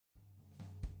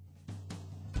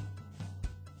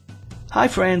Hi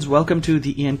friends, welcome to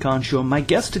the Ian Khan Show. My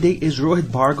guest today is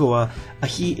Rohit Bhargava.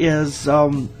 He is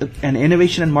an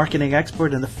innovation and marketing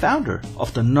expert and the founder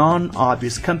of the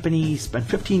Non-Obvious Company. He spent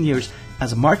 15 years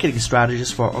as a marketing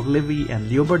strategist for Ogilvy and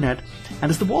Leo Burnett and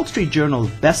is the Wall Street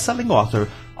Journal best-selling author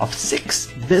of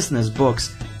 6 business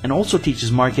books and also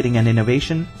teaches marketing and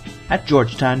innovation at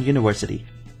Georgetown University.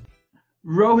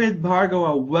 Rohit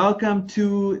Bhargava, welcome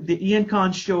to the Ian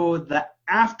Khan Show, the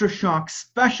Aftershock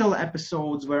special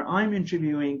episodes where I'm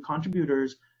interviewing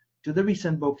contributors to the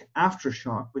recent book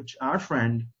Aftershock, which our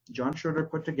friend John Schroeder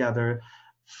put together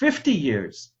 50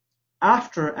 years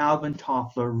after Alvin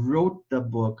Toffler wrote the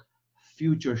book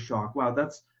Future Shock. Wow,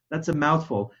 that's a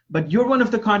mouthful. But you're one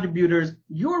of the contributors.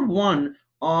 You're one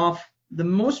of the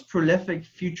most prolific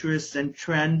futurists and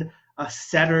trend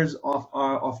setters of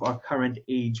our current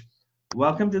age.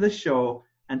 Welcome to the show.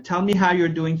 And tell me how you're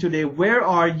doing today. Where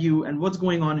are you and what's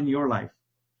going on in your life?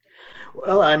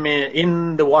 Well, I'm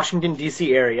in the Washington,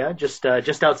 D.C. area, just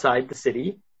outside the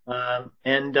city.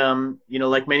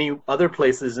 Like many other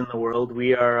places in the world,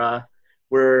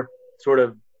 we're sort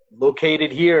of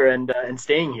located here and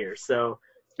staying here. So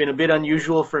it's been a bit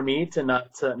unusual for me to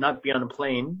not be on a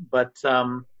plane, but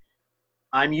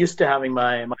I'm used to having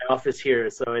my office here.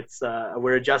 So it's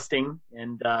we're adjusting,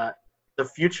 and the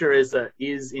future is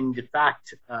in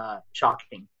fact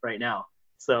shocking right now.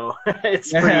 So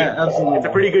it's a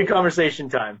pretty good conversation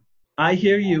time. I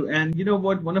hear you. And you know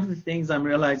what? One of the things I'm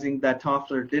realizing that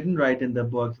Toffler didn't write in the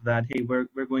book that, hey, we're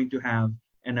going to have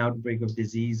an outbreak of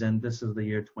disease and this is the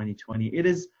year 2020. It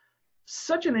is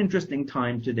such an interesting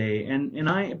time today. And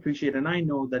I appreciate and I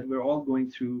know that we're all going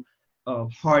through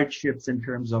hardships in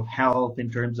terms of health,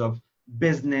 in terms of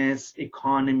business,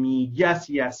 economy.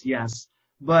 Yes.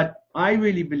 But I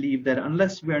really believe that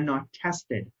unless we're not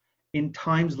tested in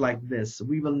times like this,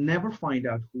 we will never find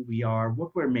out who we are,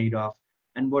 what we're made of,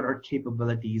 and what our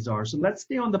capabilities are. So let's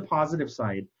stay on the positive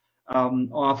side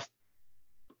of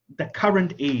the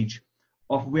current age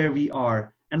of where we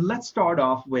are. And let's start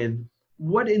off with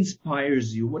what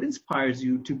inspires you? What inspires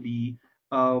you to be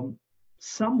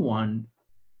someone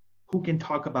who can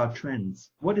talk about trends?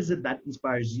 What is it that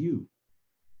inspires you?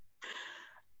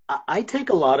 I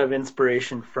take a lot of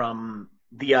inspiration from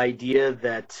the idea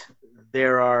that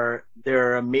there are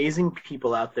amazing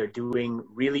people out there doing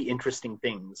really interesting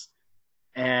things.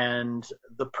 And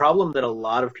the problem that a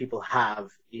lot of people have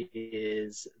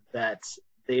is that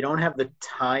they don't have the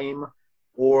time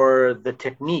or the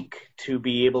technique to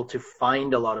be able to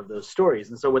find a lot of those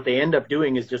stories. And so what they end up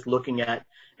doing is just looking at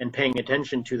and paying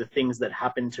attention to the things that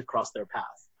happen to cross their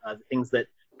path, the things that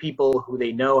people who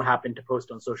they know happen to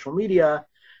post on social media,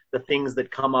 the things that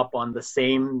come up on the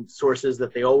same sources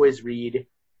that they always read.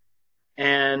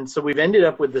 And so we've ended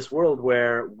up with this world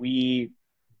where we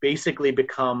basically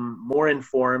become more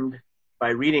informed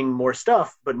by reading more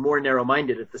stuff, but more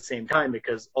narrow-minded at the same time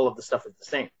because all of the stuff is the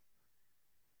same.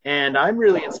 And I'm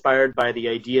really inspired by the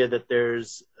idea that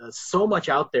there's so much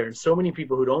out there and so many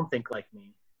people who don't think like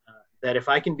me, that if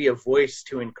I can be a voice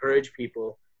to encourage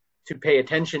people to pay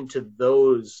attention to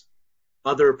those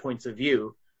other points of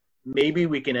view, maybe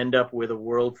we can end up with a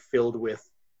world filled with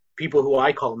people who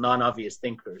I call non-obvious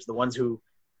thinkers, the ones who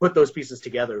put those pieces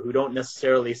together, who don't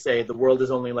necessarily say the world is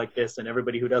only like this and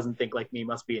everybody who doesn't think like me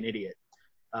must be an idiot.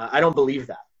 I don't believe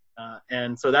that.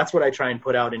 And so that's what I try and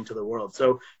put out into the world.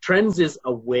 So trends is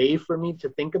a way for me to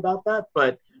think about that.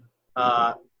 But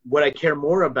what I care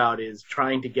more about is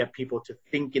trying to get people to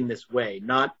think in this way,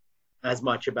 not as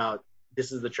much about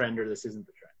this is the trend or this isn't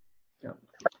the trend.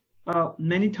 Yeah.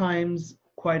 Many times,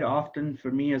 quite often for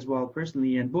me as well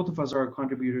personally, and both of us are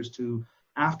contributors to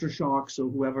Aftershock, so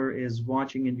whoever is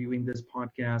watching and viewing this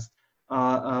podcast,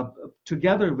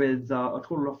 together with a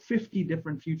total of 50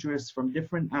 different futurists from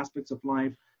different aspects of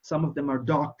life. Some of them are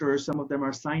doctors, some of them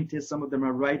are scientists, some of them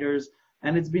are writers,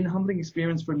 and it's been a humbling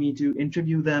experience for me to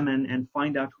interview them and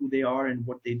find out who they are and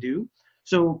what they do.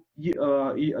 So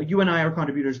you and I are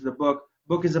contributors to the book.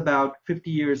 Book is about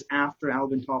 50 years after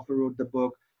Alvin Toffler wrote the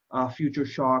book. Future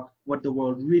Shock, what the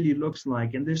world really looks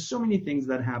like. And there's so many things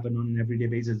that happen on an everyday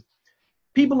basis.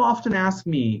 People often ask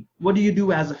me, what do you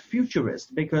do as a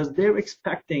futurist? Because they're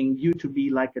expecting you to be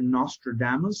like a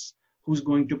Nostradamus who's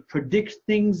going to predict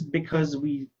things because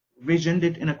we visioned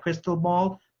it in a crystal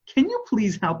ball. Can you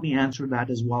please help me answer that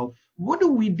as well? What do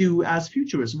we do as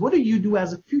futurists? What do you do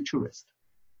as a futurist?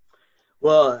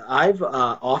 Well, I've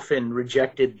often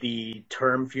rejected the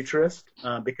term futurist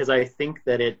because I think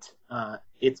that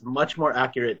it's much more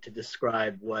accurate to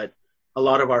describe what a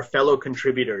lot of our fellow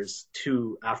contributors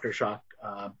to Aftershock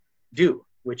do,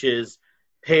 which is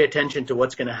pay attention to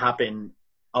what's going to happen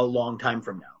a long time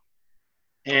from now.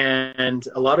 And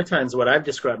a lot of times what I've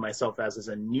described myself as is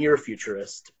a near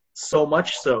futurist, so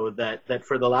much so that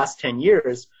for the last 10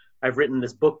 years, I've written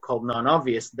this book called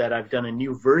Non-Obvious that I've done a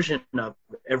new version of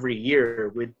every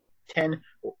year with 10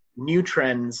 new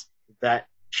trends that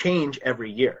change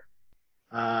every year.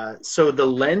 So the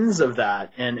lens of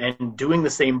that and doing the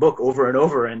same book over and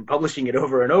over and publishing it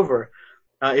over and over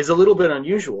is a little bit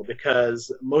unusual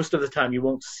because most of the time you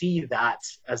won't see that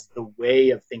as the way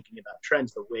of thinking about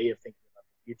trends, the way of thinking about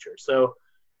the future. So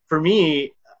for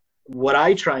me, what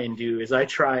I try and do is I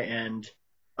try and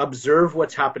observe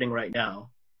what's happening right now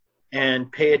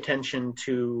and pay attention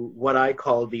to what I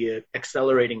call the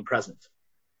accelerating present.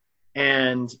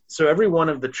 And so every one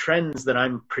of the trends that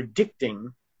I'm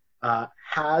predicting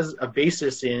has a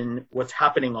basis in what's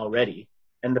happening already.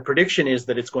 And the prediction is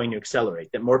that it's going to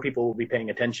accelerate, that more people will be paying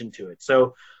attention to it.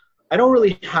 So I don't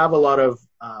really have a lot of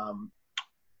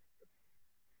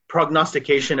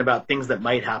prognostication about things that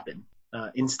might happen.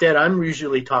 Instead, I'm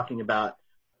usually talking about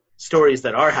stories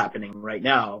that are happening right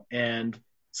now and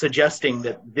suggesting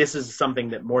that this is something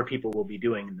that more people will be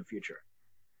doing in the future.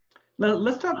 Well,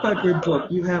 let's talk about your book.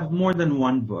 You have more than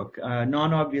one book.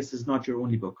 Non-Obvious is not your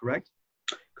only book, correct?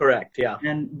 Correct, yeah.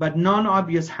 But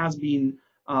Non-Obvious has been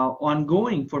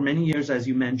ongoing for many years, as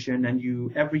you mentioned,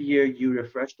 and every year you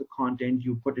refresh the content,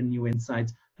 you put in new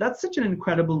insights. That's such an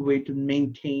incredible way to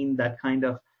maintain that kind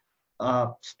of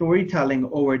storytelling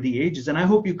over the ages. And I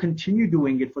hope you continue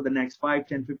doing it for the next 5,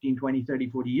 10, 15, 20, 30,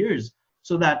 40 years,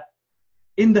 so that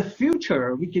in the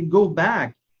future we can go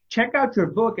back, check out your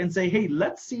book and say, hey,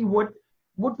 let's see what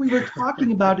we were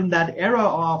talking about in that era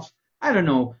of, I don't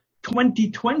know,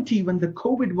 2020 when the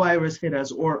COVID virus hit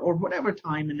us, or whatever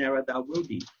time and era that will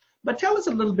be. But tell us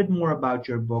a little bit more about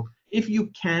your book. If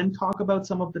you can talk about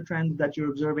some of the trends that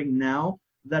you're observing now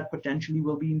that potentially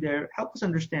will be in there, help us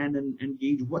understand and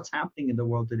gauge what's happening in the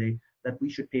world today that we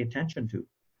should pay attention to.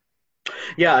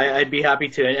 Yeah, I'd be happy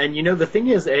to. And you know, the thing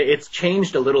is, it's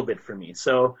changed a little bit for me.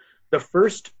 So the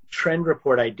first trend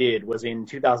report I did was in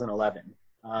 2011.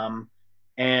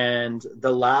 And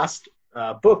the last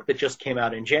book that just came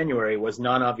out in January was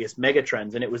Non-Obvious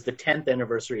Megatrends, and it was the 10th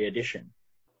anniversary edition.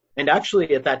 And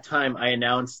actually, at that time, I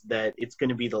announced that it's going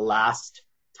to be the last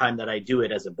time that I do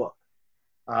it as a book.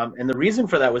 And the reason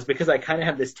for that was because I kind of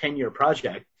had this 10-year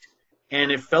project,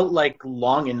 and it felt like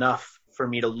long enough for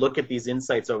me to look at these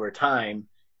insights over time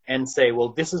and say, well,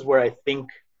 this is where I think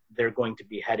they're going to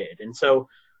be headed. And so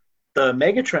the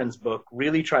Megatrends book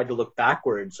really tried to look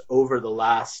backwards over the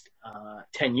last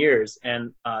 10 years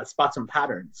and spot some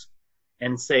patterns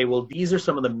and say, well, these are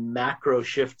some of the macro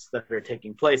shifts that are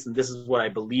taking place, and this is what I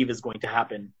believe is going to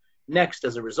happen next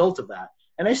as a result of that.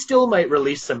 And I still might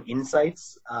release some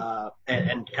insights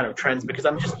and kind of trends because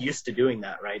I'm just used to doing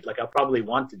that, right? Like I'll probably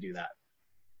want to do that.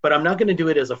 But I'm not going to do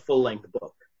it as a full-length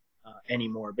book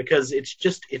anymore because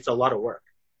it's a lot of work.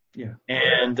 Yeah.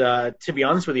 And to be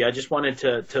honest with you, I just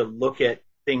wanted to look at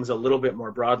things a little bit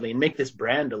more broadly and make this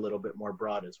brand a little bit more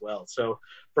broad as well. So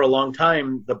for a long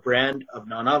time, the brand of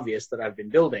Non-Obvious that I've been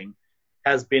building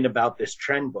has been about this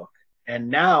trend book. And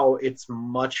now it's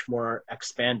much more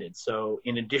expanded. So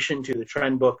in addition to the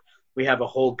trend book, we have a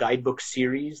whole guidebook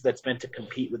series that's meant to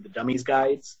compete with the Dummies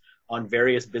Guides on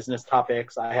various business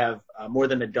topics. I have more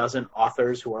than a dozen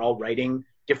authors who are all writing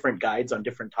different guides on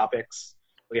different topics.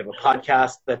 We have a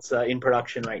podcast that's in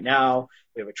production right now.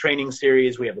 We have a training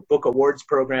series. We have a book awards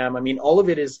program. I mean, all of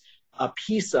it is a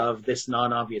piece of this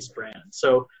Non-Obvious brand.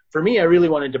 So for me, I really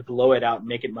wanted to blow it out and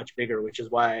make it much bigger, which is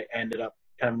why I ended up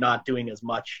kind of not doing as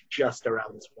much just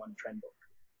around this one trend book.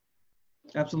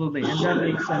 Absolutely, and that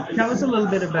makes sense. Tell us a little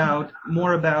bit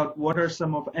more about what are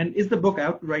some of, and is the book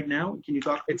out right now? Can you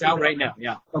talk? It's out right now,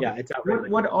 yeah. Okay. Yeah, it's out right now.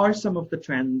 What are some of the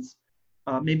trends,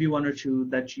 maybe one or two,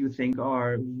 that you think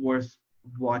are worth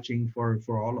watching for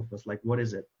all of us? Like, what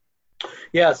is it?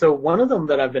 Yeah, so one of them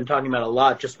that I've been talking about a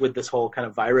lot just with this whole kind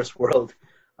of virus world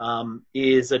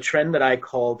is a trend that I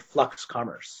called flux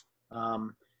commerce.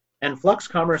 And flux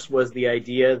commerce was the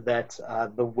idea that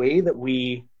the way that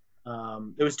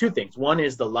there was two things. One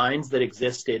is the lines that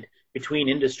existed between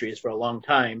industries for a long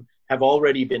time have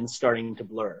already been starting to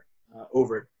blur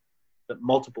over the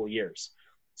multiple years.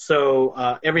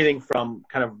 So everything from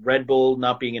kind of Red Bull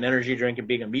not being an energy drink and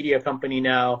being a media company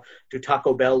now, to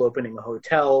Taco Bell opening a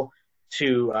hotel,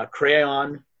 to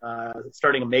Crayon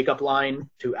starting a makeup line,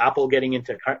 to Apple getting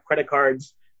into credit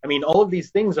cards. I mean, all of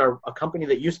these things are a company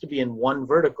that used to be in one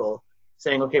vertical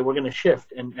saying, okay, we're going to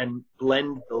shift and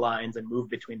blend the lines and move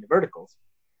between the verticals.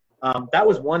 That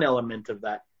was one element of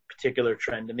that particular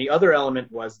trend. And the other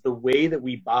element was the way that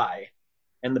we buy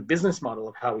and the business model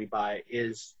of how we buy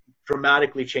is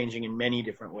dramatically changing in many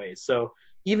different ways. So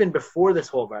even before this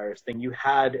whole virus thing, you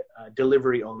had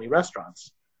delivery only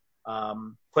restaurants,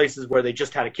 places where they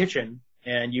just had a kitchen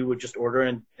and you would just order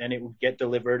and it would get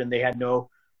delivered, and they had no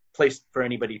place for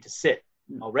anybody to sit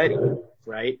already,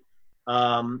 right?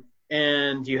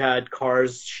 And you had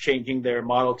cars changing their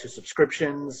model to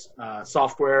subscriptions,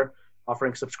 software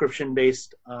offering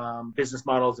subscription-based business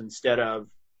models instead of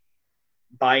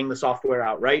buying the software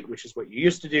outright, which is what you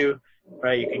used to do,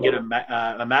 right? You can get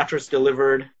a mattress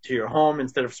delivered to your home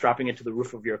instead of strapping it to the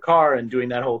roof of your car and doing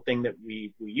that whole thing that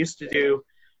we used to do.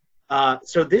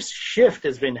 So this shift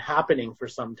has been happening for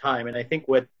some time, and I think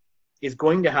what is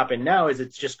going to happen now is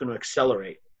it's just going to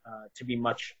accelerate to be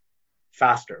much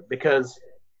faster, because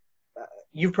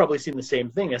you've probably seen the same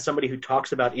thing. As somebody who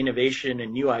talks about innovation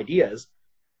and new ideas,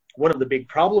 one of the big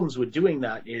problems with doing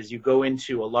that is you go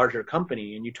into a larger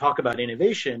company and you talk about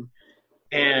innovation,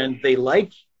 and they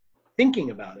like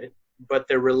thinking about it, but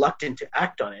they're reluctant to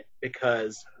act on it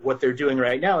because what they're doing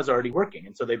right now is already working,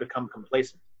 and so they become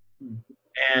complacent.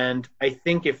 And I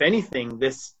think, if anything,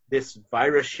 this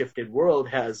virus shifted world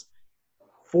has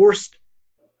forced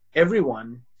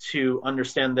everyone to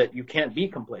understand that you can't be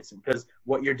complacent, because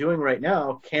what you're doing right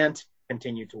now can't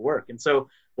continue to work. And so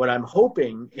what I'm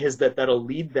hoping is that that'll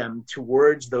lead them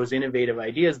towards those innovative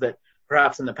ideas that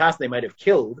perhaps in the past they might have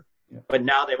killed, but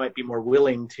now they might be more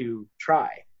willing to try.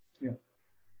 Yeah.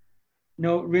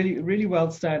 No, really, really well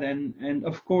said. And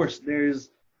of course, there's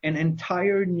an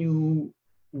entire new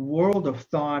world of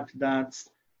thought that's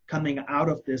coming out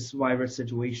of this virus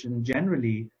situation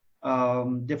generally.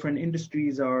 Different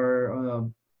industries are,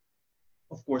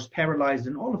 of course, paralyzed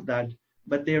and all of that,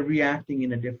 but they're reacting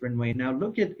in a different way. Now,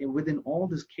 look at within all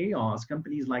this chaos,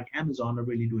 companies like Amazon are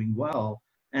really doing well,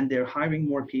 and they're hiring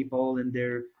more people, and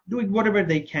they're doing whatever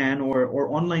they can, or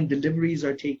online deliveries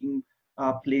are taking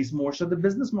place more. So the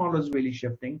business model is really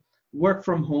shifting. Work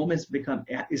from home is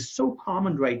so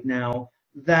common right now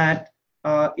that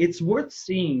it's worth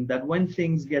seeing that when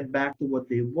things get back to what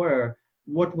they were,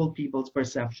 what will people's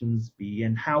perceptions be,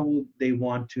 and how will they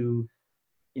want to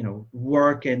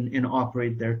work and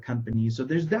operate their company. So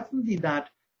there's definitely that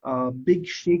big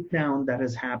shakedown that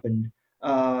has happened.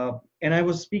 And I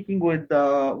was speaking with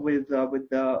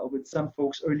some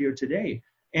folks earlier today,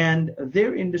 and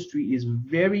their industry is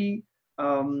very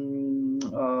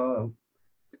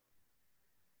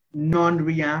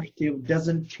non-reactive,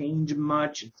 doesn't change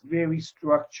much. It's very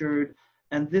structured,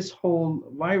 and this whole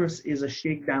virus is a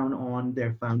shakedown on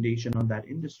their foundation, on that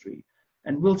industry.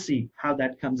 And we'll see how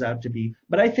that comes out to be.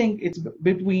 But I think it's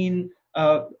between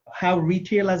how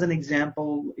retail, as an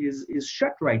example, is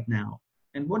shut right now.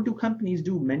 And what do companies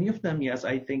do? Many of them, yes,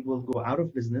 I think will go out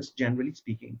of business, generally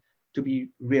speaking, to be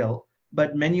real.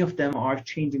 But many of them are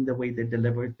changing the way they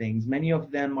deliver things. Many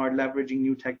of them are leveraging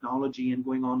new technology and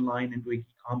going online and doing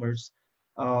e-commerce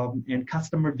and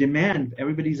customer demand.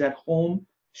 Everybody's at home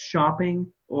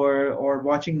shopping or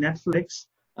watching Netflix.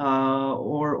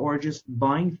 Or just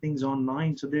buying things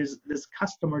online. So there's this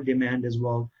customer demand as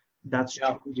well that's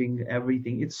changing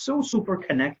everything. It's so super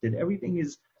connected. Everything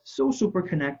is so super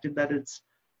connected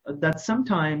that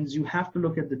sometimes you have to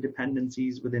look at the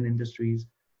dependencies within industries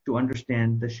to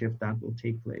understand the shift that will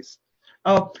take place.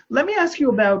 Let me ask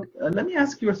your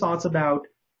thoughts about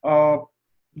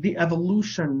the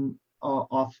evolution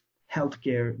of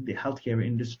healthcare, the healthcare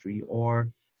industry, or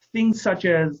things such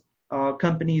as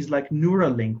companies like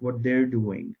Neuralink, what they're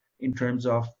doing in terms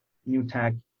of new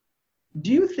tech.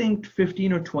 Do you think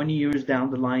 15 or 20 years down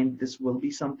the line, this will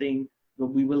be something that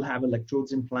we will have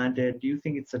electrodes implanted? Do you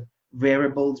think it's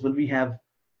wearables? Will we have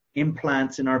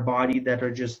implants in our body that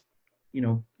are just,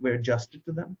 we're adjusted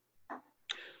to them?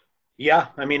 Yeah,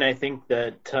 I mean, I think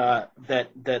that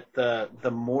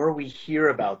the more we hear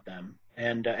about them,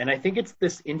 and I think it's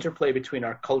this interplay between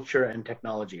our culture and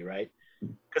technology, right?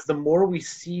 Because the more we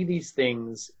see these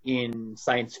things in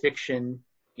science fiction,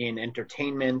 in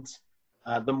entertainment,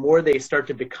 the more they start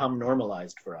to become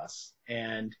normalized for us.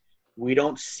 And we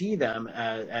don't see them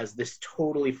as this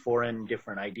totally foreign,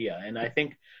 different idea. And I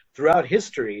think throughout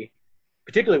history,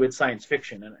 particularly with science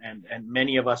fiction, and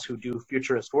many of us who do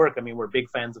futurist work, I mean, we're big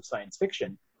fans of science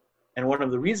fiction. And one of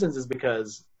the reasons is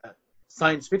because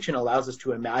science fiction allows us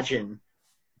to imagine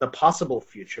the possible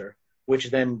future, which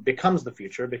then becomes the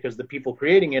future, because the people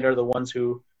creating it are the ones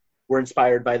who were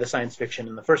inspired by the science fiction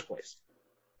in the first place.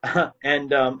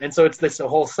 And so it's this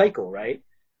whole cycle, right?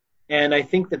 And I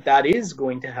think that is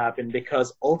going to happen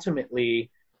because ultimately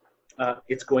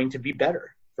it's going to be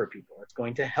better for people. It's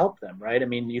going to help them, right? I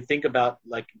mean, you think about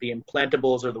like the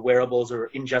implantables or the wearables or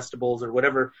ingestibles or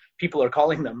whatever people are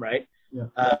calling them, right? Yeah.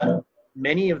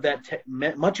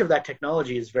 much of that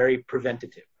technology is very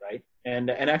preventative, right? And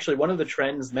actually, one of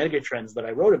the mega trends that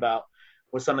I wrote about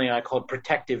was something I called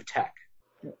protective tech.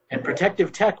 And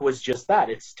protective tech was just that.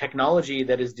 It's technology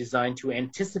that is designed to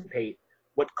anticipate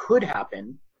what could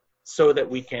happen so that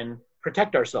we can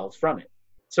protect ourselves from it.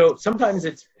 So sometimes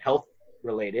it's healthcare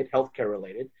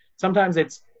related. Sometimes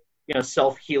it's,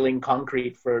 self-healing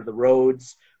concrete for the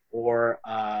roads, or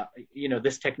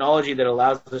this technology that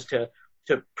allows us to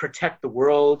protect the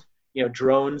world.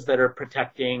 Drones that are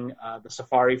protecting the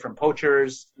safari from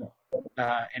poachers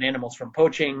and animals from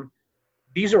poaching.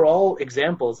 These are all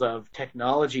examples of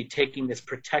technology taking this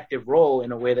protective role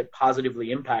in a way that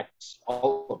positively impacts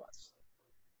all of us.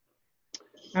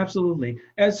 Absolutely.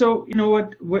 And so, you know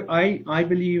what I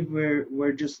believe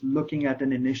we're just looking at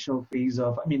an initial phase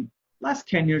of, last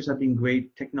 10 years have been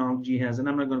great. Technology has, and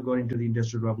I'm not going to go into the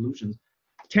industrial revolutions.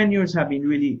 10 years have been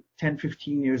really, 10,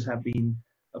 15 years have been,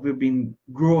 we've been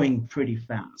growing pretty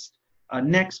fast.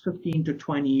 Next 15 to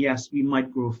 20, yes, we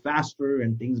might grow faster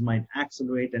and things might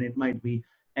accelerate and it might be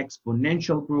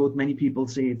exponential growth. Many people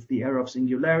say it's the era of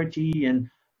singularity and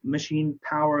machine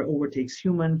power overtakes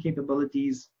human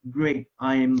capabilities. Great,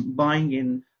 I am buying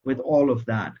in with all of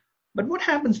that. But what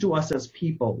happens to us as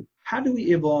people? How do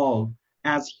we evolve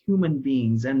as human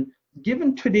beings? And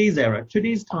given today's era,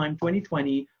 today's time,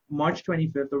 2020, March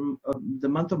 25th, or the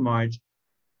month of March,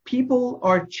 people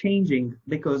are changing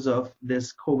because of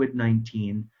this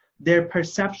COVID-19. Their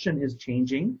perception is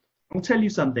changing. I'll tell you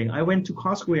something. I went to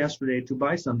Costco yesterday to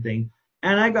buy something,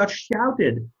 and I got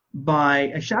shouted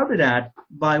at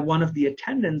by one of the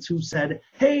attendants who said,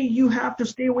 "Hey, you have to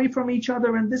stay away from each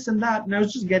other and this and that." And I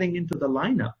was just getting into the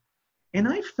lineup, and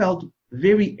I felt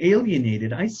very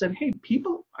alienated. I said, "Hey,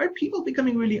 are people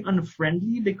becoming really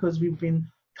unfriendly because we've been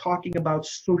talking about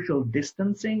social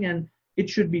distancing and it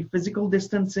should be physical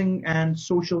distancing and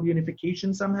social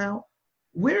unification somehow?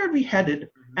 Where are we headed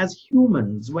as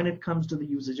humans when it comes to the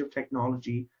usage of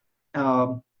technology?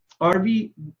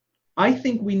 I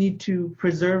think we need to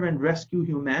preserve and rescue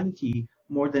humanity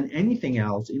more than anything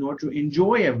else in order to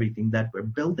enjoy everything that we're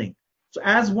building." So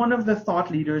as one of the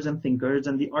thought leaders and thinkers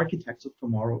and the architects of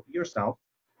tomorrow, yourself,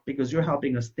 because you're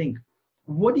helping us think,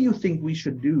 what do you think we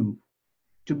should do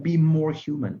to be more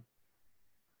human?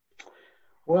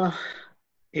 Well,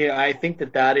 yeah, I think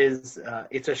that is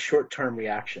it's a short-term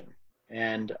reaction,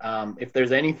 and if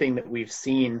there's anything that we've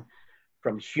seen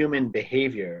from human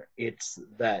behavior, it's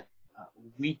that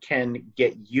we can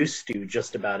get used to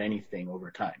just about anything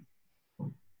over time,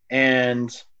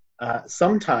 and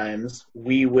sometimes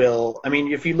we will.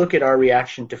 If you look at our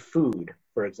reaction to food,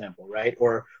 for example, right,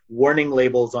 or warning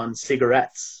labels on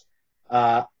cigarettes,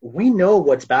 we know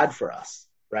what's bad for us,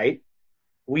 right?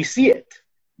 We see it,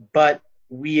 but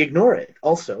we ignore it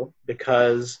also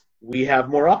because we have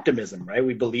more optimism, right?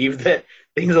 We believe that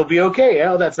things will be okay.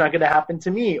 Oh, that's not going to happen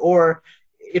to me. Or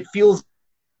it feels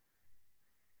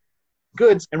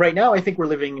good. And right now, I think we're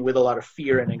living with a lot of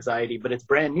fear and anxiety, but it's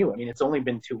brand new. It's only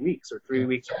been 2 weeks or 3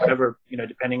 weeks or whatever,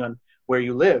 depending on where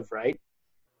you live, right?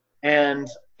 And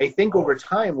I think over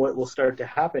time, what will start to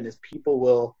happen is people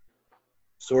will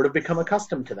sort of become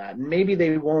accustomed to that. And maybe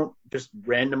they won't just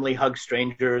randomly hug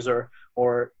strangers or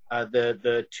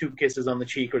the 2 kisses on the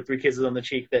cheek or 3 kisses on the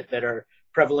cheek that are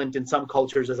prevalent in some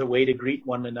cultures as a way to greet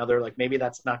one another. Like, maybe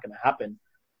that's not going to happen.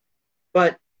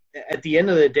 But at the end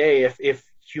of the day, if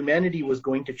humanity was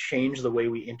going to change the way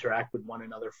we interact with one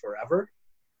another forever,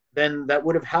 then that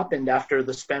would have happened after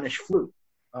the Spanish flu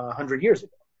 100 years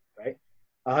ago, right?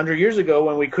 100 years ago,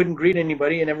 when we couldn't greet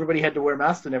anybody and everybody had to wear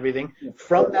masks and everything,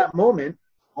 from that moment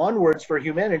onwards for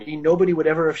humanity, nobody would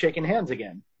ever have shaken hands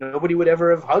again. Nobody would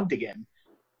ever have hugged again.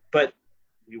 But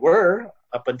we were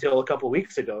up until a couple of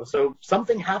weeks ago. So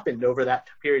something happened over that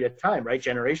period of time, right?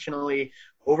 Generationally,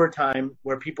 over time,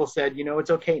 where people said,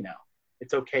 it's okay now.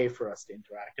 It's okay for us to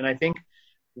interact. And I think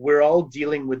we're all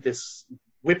dealing with this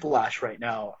whiplash right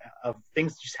now of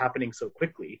things just happening so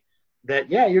quickly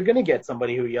that, yeah, you're going to get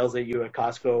somebody who yells at you at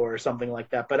Costco or something like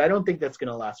that. But I don't think that's going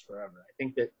to last forever. I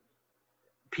think that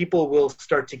people will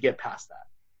start to get past that.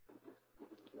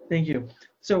 Thank you.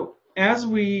 So as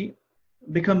we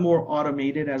become more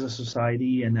automated as a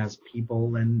society and as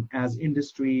people and as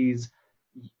industries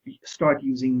start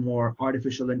using more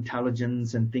artificial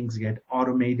intelligence and things get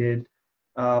automated,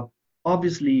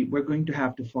 obviously we're going to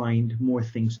have to find more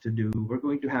things to do. We're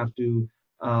going to have to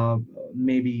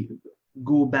maybe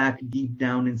go back deep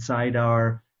down inside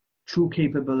our true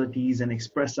capabilities and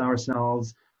express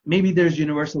ourselves. Maybe there's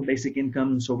universal basic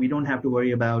income, so we don't have to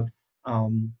worry about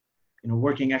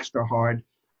working extra hard.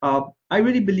 I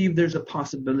really believe there's a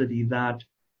possibility that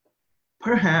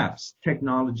perhaps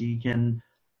technology can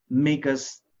make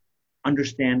us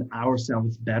understand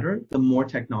ourselves better. The more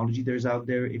technology there's out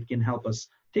there, it can help us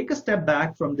take a step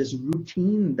back from this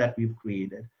routine that we've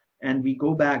created. And we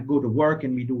go to work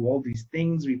and we do all these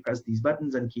things, we press these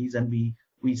buttons and keys and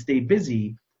we stay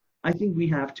busy. I think we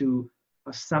have to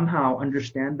somehow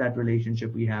understand that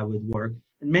relationship we have with work.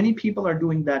 And many people are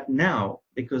doing that now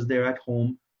because they're at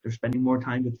home, they're spending more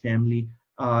time with family.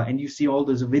 And you see all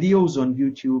those videos on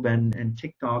YouTube and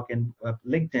TikTok and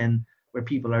LinkedIn where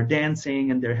people are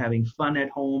dancing and they're having fun at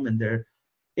home and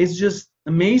it's just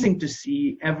amazing to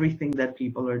see everything that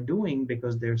people are doing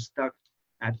because they're stuck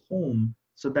at home.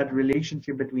 So that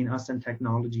relationship between us and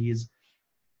technology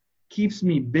keeps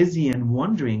me busy and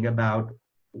wondering about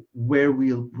where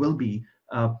will be,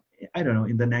 I don't know,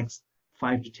 in the next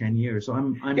 5 to 10 years. So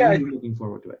I'm really looking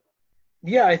forward to it.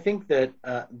 Yeah, I think that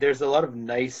there's a lot of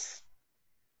nice,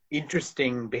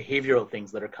 interesting behavioral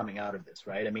things that are coming out of this,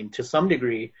 right? I mean, to some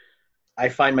degree, I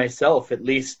find myself, at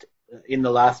least in the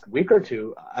last week or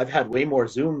two, I've had way more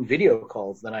Zoom video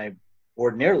calls than I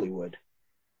ordinarily would.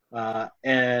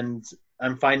 And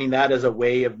I'm finding that as a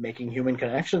way of making human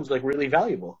connections like really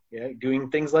valuable, doing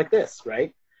things like this,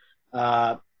 right?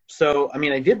 So, I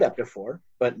mean, I did that before,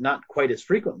 but not quite as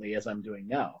frequently as I'm doing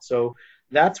now. So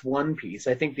that's one piece.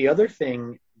 I think the other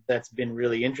thing that's been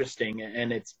really interesting,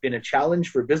 and it's been a challenge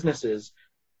for businesses,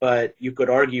 but you could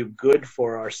argue good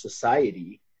for our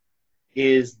society,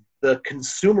 is the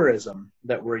consumerism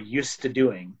that we're used to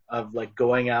doing of like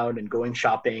going out and going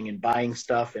shopping and buying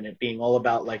stuff and it being all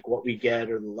about like what we get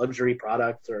or the luxury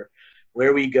products or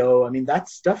where we go. I mean, that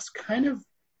stuff's kind of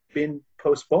been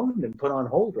postponed and put on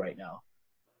hold right now.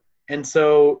 And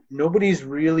so nobody's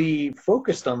really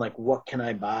focused on like, what can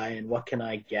I buy and what can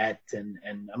I get? And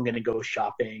I'm going to go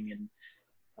shopping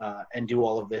and do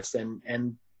all of this.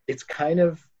 And it's kind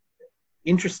of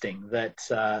interesting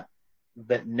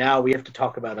that now we have to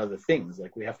talk about other things.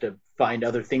 Like we have to find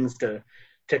other things to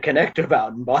connect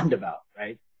about and bond about,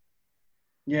 right?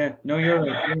 Yeah, no, you're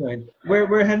right. You're right.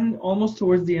 We're heading almost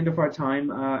towards the end of our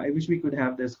time. I wish we could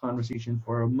have this conversation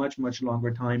for a much, much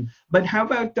longer time. But how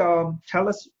about tell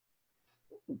us,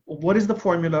 what is the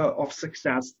formula of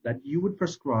success that you would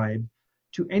prescribe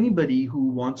to anybody who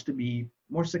wants to be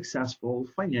more successful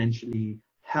financially,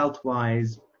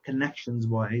 health-wise,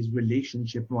 connections-wise,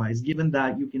 relationship-wise, given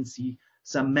that you can see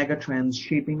some mega trends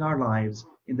shaping our lives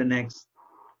in the next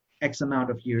X amount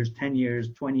of years, 10 years,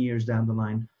 20 years down the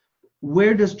line?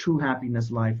 Where does true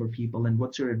happiness lie for people, and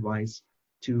what's your advice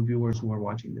to viewers who are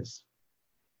watching this?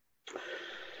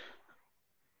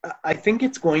 I think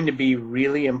it's going to be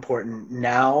really important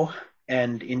now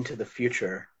and into the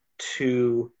future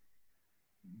to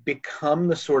become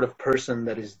the sort of person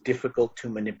that is difficult to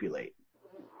manipulate.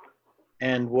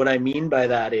 And what I mean by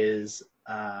that is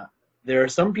there are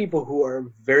some people who are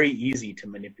very easy to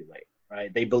manipulate,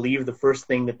 right? They believe the first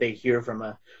thing that they hear from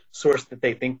a source that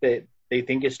they think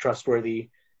is trustworthy.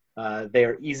 They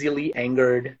are easily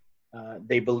angered.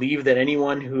 They believe that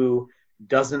anyone who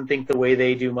doesn't think the way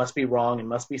they do must be wrong and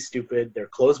must be stupid. They're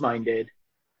closed-minded.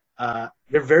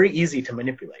 They're very easy to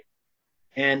manipulate.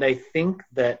 And I think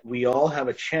that we all have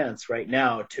a chance right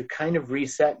now to kind of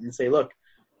reset and say, look,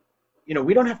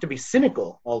 we don't have to be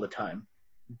cynical all the time,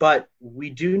 but we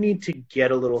do need to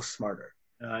get a little smarter.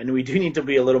 And we do need to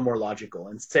be a little more logical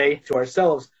and say to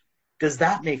ourselves, does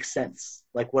that make sense?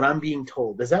 Like what I'm being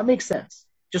told, does that make sense?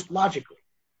 Just logically.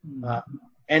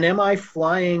 And am I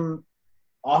flying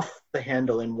off the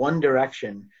handle in one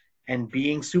direction and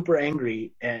being super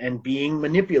angry and being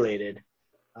manipulated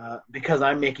because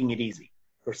I'm making it easy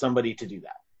for somebody to do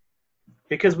that?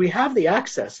 Because we have the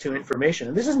access to information.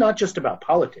 And this is not just about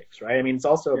politics, right? I mean, it's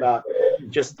also about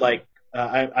just like,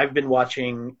 I've been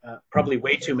watching probably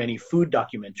way too many food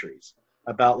documentaries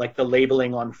about like the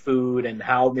labeling on food and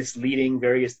how misleading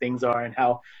various things are and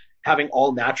how having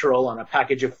all natural on a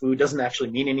package of food doesn't actually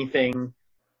mean anything.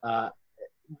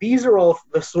 These are all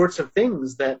the sorts of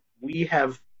things that we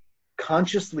have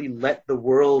consciously let the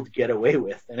world get away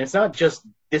with. And it's not just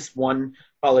this one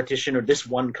politician or this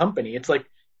one company. It's like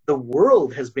the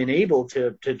world has been able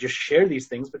to just share these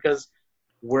things because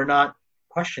we're not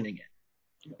questioning it.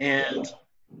 And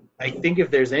I think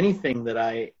if there's anything that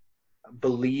I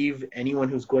believe anyone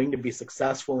who's going to be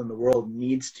successful in the world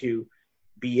needs to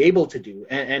be able to do,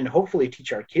 and hopefully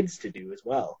teach our kids to do as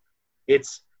well,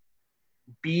 it's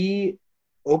be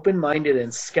open-minded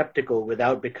and skeptical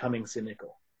without becoming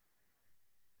cynical.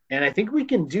 And I think we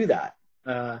can do that,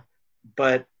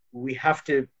 but we have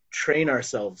to train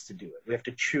ourselves to do it. We have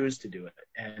to choose to do it.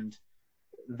 And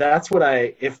that's what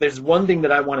if there's one thing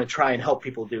that I want to try and help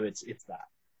people do, it's that.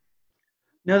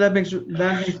 No, that makes a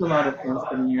lot of sense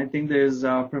to me. I think there's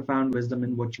profound wisdom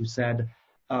in what you said.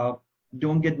 Uh,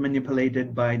 don't get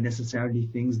manipulated by necessarily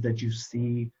things that you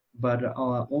see, but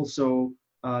also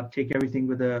take everything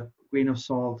with a grain of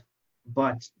salt.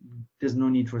 But there's no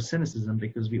need for cynicism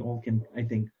because we all can, I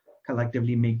think,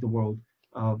 collectively make the world,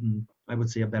 I would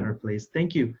say, a better place.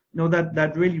 Thank you. No,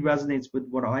 that really resonates with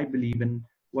what I believe and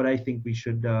what I think we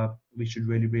should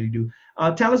really really do.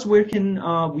 Tell us, where can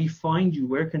we find you?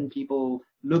 Where can people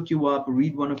look you up,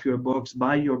 read one of your books,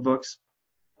 buy your books?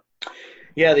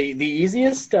 Yeah, the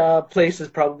easiest place is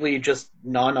probably just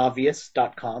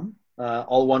nonobvious.com.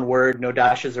 All one word, no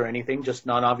dashes or anything, just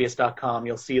nonobvious.com.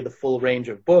 You'll see the full range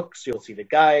of books. You'll see the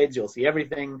guides. You'll see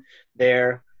everything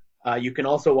there. You can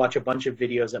also watch a bunch of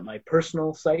videos at my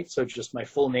personal site. So it's just my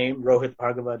full name,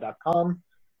 rohitbhargava.com.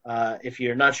 If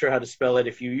you're not sure how to spell it,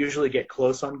 if you usually get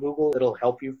close on Google, it'll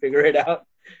help you figure it out.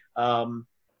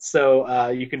 So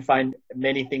you can find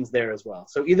many things there as well.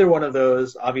 So either one of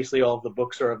those, obviously all of the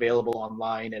books are available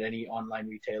online at any online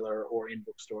retailer or in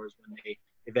bookstores when they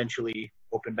eventually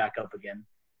open back up again.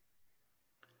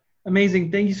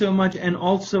 Amazing. Thank you so much. And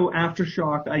also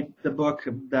Aftershock, the book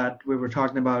that we were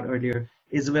talking about earlier,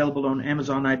 is available on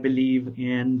Amazon, I believe.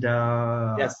 And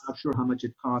I'm Yes. not sure how much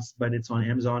it costs, but it's on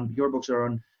Amazon. Your books are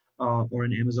on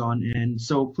Amazon. And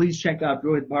so please check out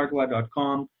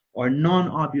rohitbhargava.com or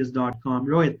nonobvious.com.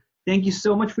 Rohit, thank you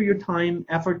so much for your time,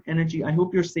 effort, energy. I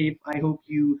hope you're safe. I hope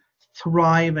you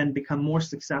thrive and become more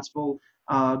successful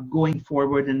going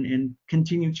forward and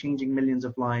continue changing millions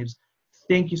of lives.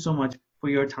 Thank you so much for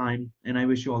your time, and I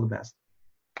wish you all the best.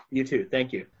 You too.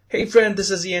 Thank you. Hey friend, this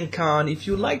is Ian Khan. If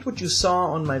you liked what you saw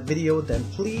on my video, then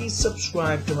please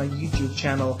subscribe to my YouTube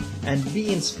channel and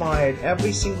be inspired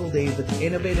every single day with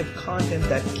innovative content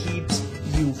that keeps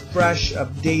you fresh,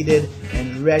 updated,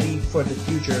 and ready for the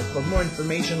future. For more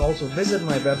information, also visit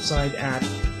my website at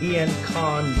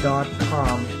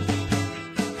iankhan.com.